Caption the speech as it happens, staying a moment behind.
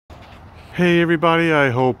Hey everybody, I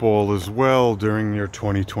hope all is well during your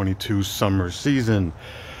 2022 summer season.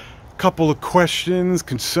 Couple of questions,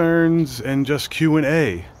 concerns, and just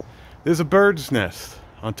Q&A. There's a bird's nest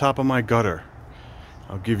on top of my gutter.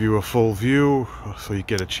 I'll give you a full view so you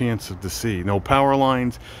get a chance to see. No power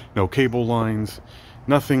lines, no cable lines,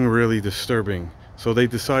 nothing really disturbing. So they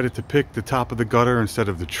decided to pick the top of the gutter instead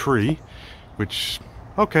of the tree, which,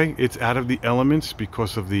 okay, it's out of the elements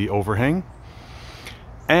because of the overhang.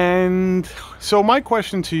 And so my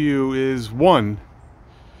question to you is, one,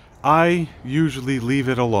 I usually leave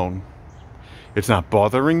it alone. It's not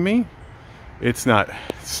bothering me. It's not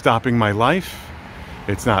stopping my life.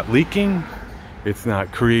 It's not leaking. It's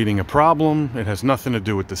not creating a problem. It has nothing to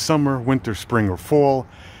do with the summer, winter, spring, or fall.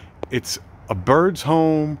 It's a bird's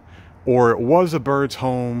home, or it was a bird's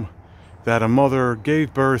home that a mother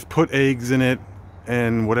gave birth, put eggs in it,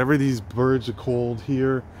 and whatever these birds are called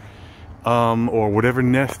here, or whatever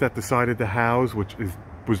nest that decided to house, which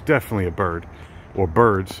was definitely a bird or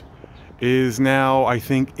birds, is now, I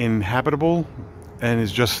think, inhabitable and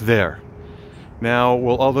is just there. Now,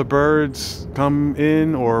 will other birds come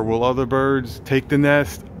in, or will other birds take the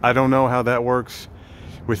nest? I don't know how that works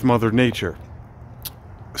with Mother Nature.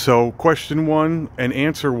 So question one and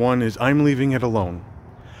answer one is, I'm leaving it alone.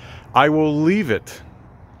 I will leave it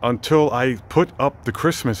until I put up the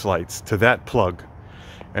Christmas lights to that plug.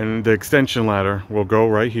 And the extension ladder will go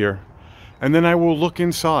right here. And then I will look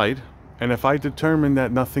inside, and if I determine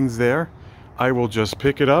that nothing's there, I will just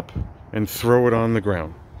pick it up and throw it on the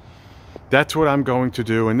ground. That's what I'm going to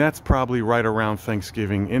do, and that's probably right around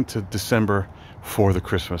Thanksgiving into December for the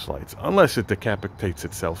Christmas lights. Unless it decapitates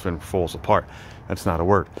itself and falls apart. That's not a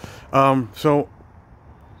word. So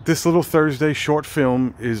this little Thursday short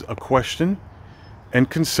film is a question and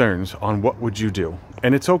concerns on what would you do.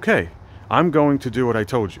 And it's okay. I'm going to do what I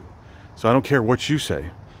told you. So I don't care what you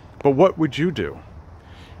say. But what would you do?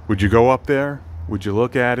 Would you go up there? Would you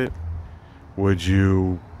look at it? Would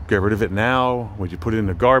you get rid of it now? Would you put it in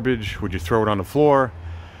the garbage? Would you throw it on the floor?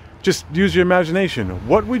 Just use your imagination.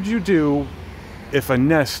 What would you do if a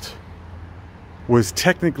nest was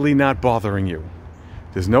technically not bothering you?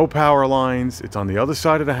 There's no power lines. It's on the other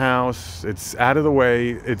side of the house. It's out of the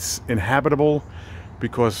way. It's inhabitable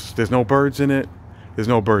because there's no birds in it. There's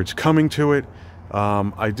no birds coming to it.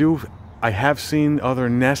 I have seen other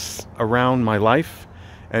nests around my life,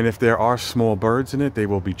 and if there are small birds in it, they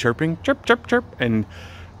will be chirping, chirp, chirp, chirp, and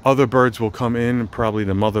other birds will come in, probably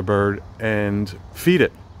the mother bird, and feed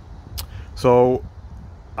it. So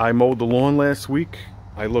I mowed the lawn last week.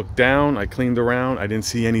 I looked down, I cleaned around. I didn't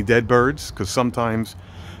see any dead birds, because sometimes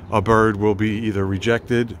a bird will be either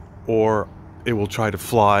rejected or it will try to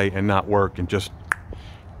fly and not work, and just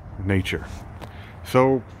nature.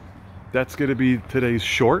 So that's going to be today's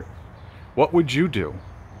short. What would you do?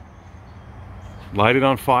 Light it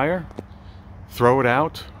on fire? Throw it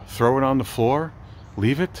out? Throw it on the floor?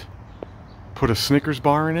 Leave it? Put a Snickers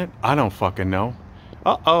bar in it? I don't fucking know.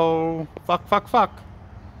 Uh-oh. Fuck, fuck, fuck.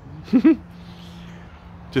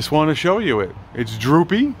 Just want to show you it. It's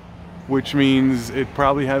droopy, which means it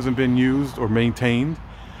probably hasn't been used or maintained.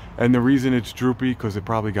 And the reason it's droopy, because it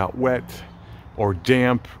probably got wet or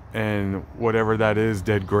damp, and whatever that is,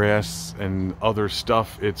 dead grass and other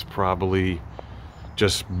stuff, it's probably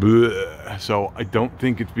just bleh. So I don't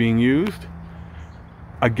think it's being used.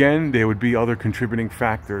 Again, there would be other contributing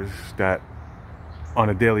factors that on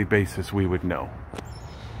a daily basis we would know.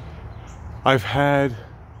 I've had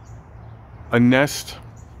a nest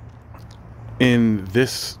in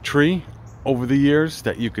this tree over the years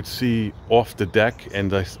that you could see off the deck and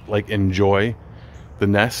just like enjoy the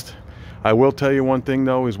nest. I will tell you one thing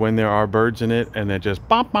though, is when there are birds in it and they're just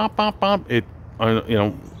bop, bop, bop, bop, it, you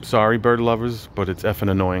know, sorry bird lovers, but it's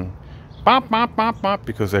effing annoying. Bop, bop, bop, bop,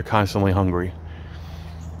 because they're constantly hungry.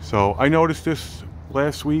 So I noticed this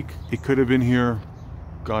last week. It could have been here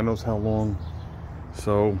God knows how long.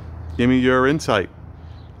 So give me your insight.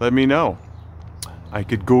 Let me know. I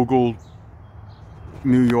could Google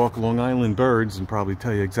New York, Long Island birds and probably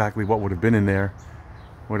tell you exactly what would have been in there.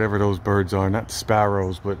 Whatever those birds are, not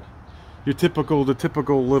sparrows, but the typical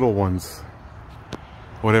little ones,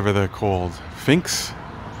 whatever they're called, finks.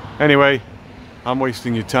 Anyway, I'm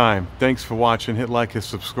wasting your time. Thanks for watching. Hit like and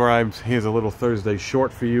subscribe. Here's a little Thursday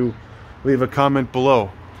short for you. Leave a comment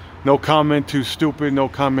below. No comment too stupid, no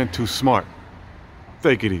comment too smart.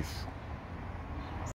 Take it easy.